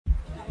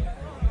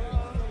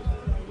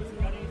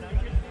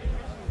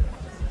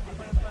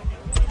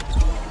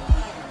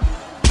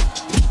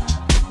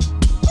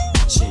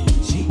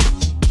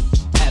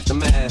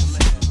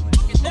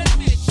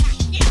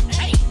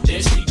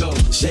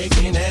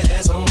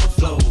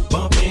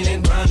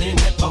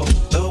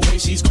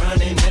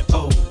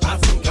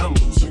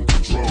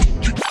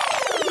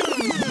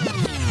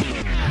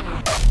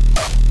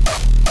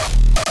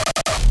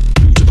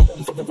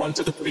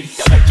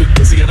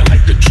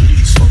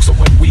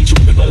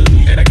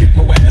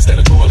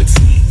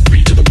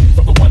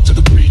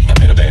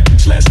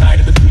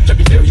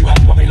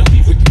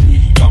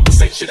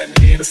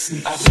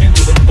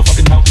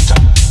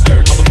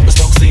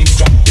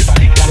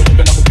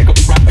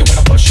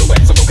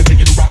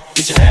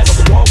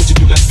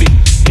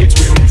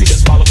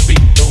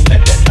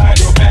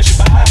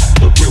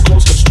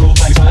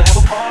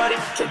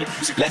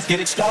get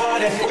it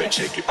started. Go ahead,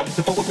 shake it. I'm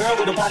looking for a girl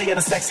with a body and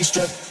a sexy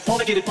strut.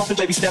 Wanna get it pumping,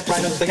 baby, step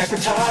right up. They act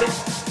retarded.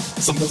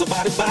 Some girls are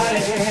body.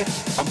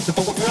 I'm looking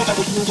for a girl that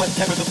will do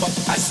whatever the fuck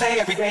I say.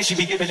 Every day she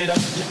be giving it up.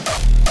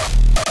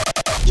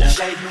 Just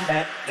shake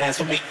that, dance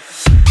for me.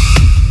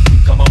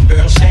 Come on,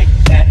 girl, shake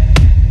that.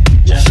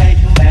 Just shake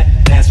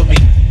that, dance for me.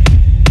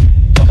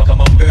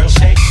 Come on, girl,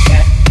 shake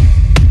that.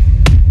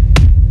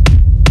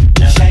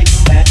 Just shake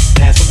that,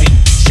 dance for me.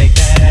 Shake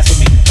that ass for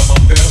me. Come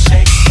on, girl,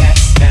 shake that,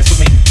 dance for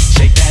me.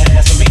 Shake that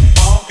ass for me.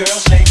 Oh, girl,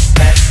 shake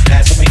that,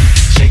 dance for me.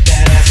 Shake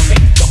that ass for me.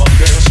 Come on,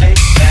 girl, shake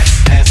that,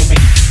 dance for me.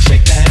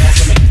 Shake that ass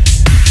for me.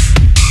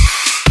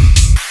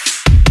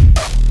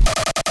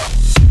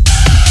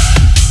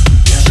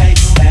 Just shake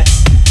that.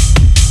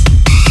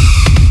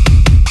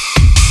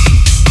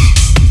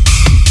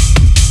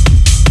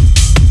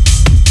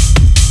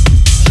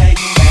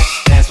 Shake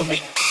that, dance for me.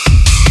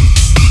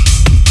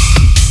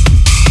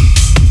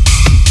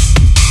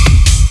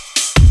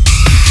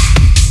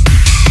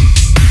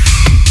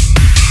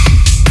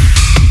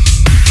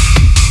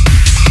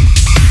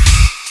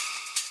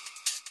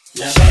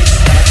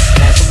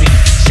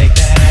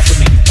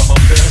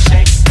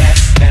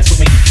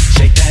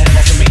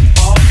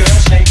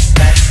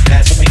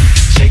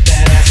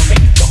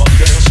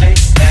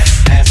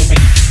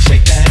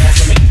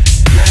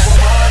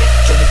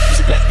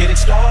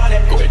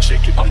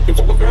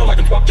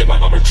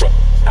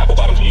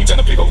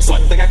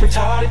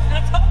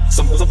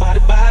 Some girls are body.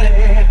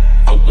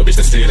 Oh, a bitch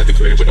that stayed at the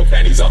crib with no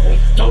panties on.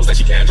 Knows that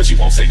she can, but she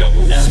won't say no.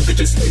 Look at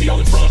this lady all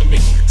in front of me.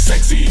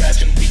 Sexy as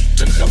can be.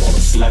 Tonight I want a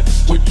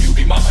slut. Would you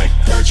be mine?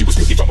 Heard you was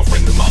picky from a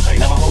friend of mine.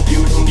 Now I hope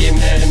you don't get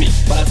mad at me,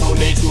 but I told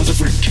Nate he was a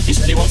freak. He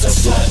said he wants a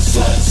slut.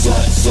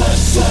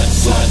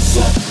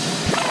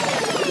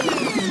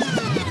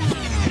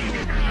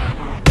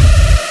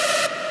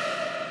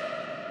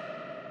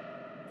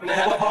 Now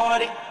have a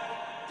party.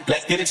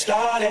 Let's get it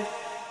started.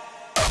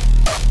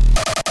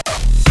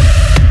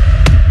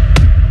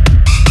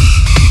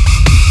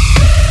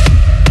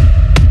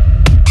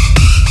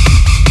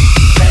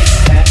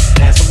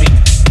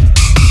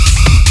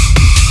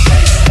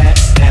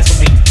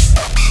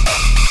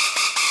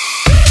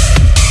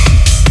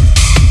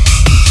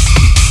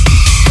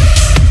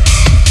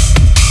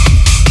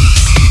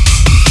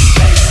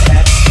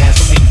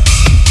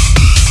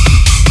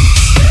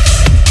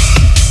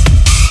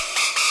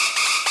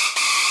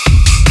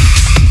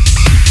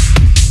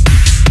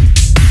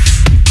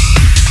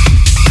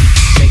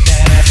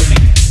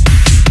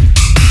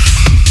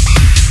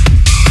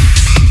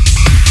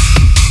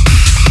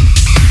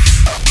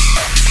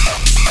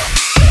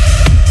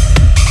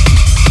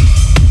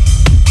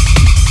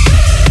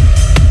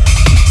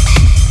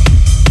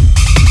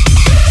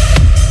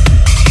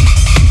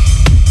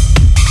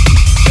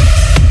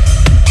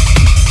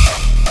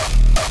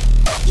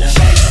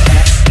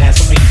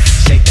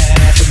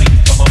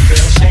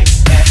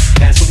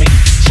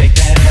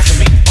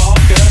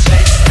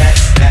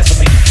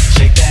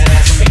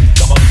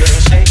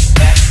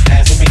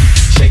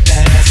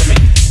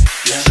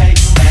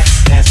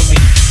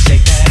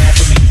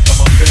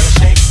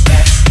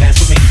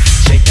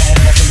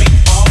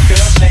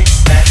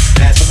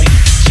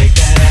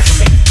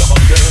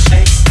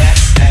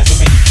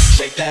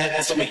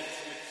 For me.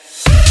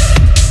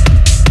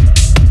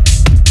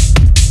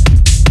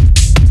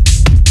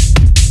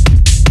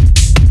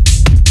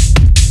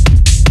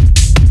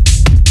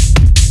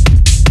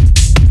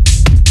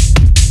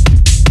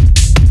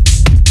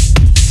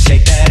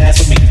 Shake that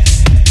ass for me.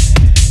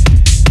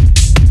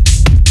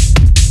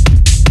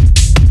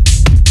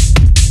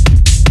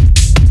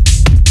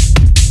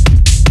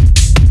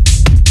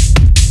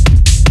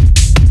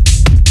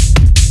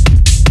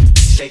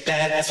 Shake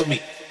that ass for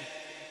me.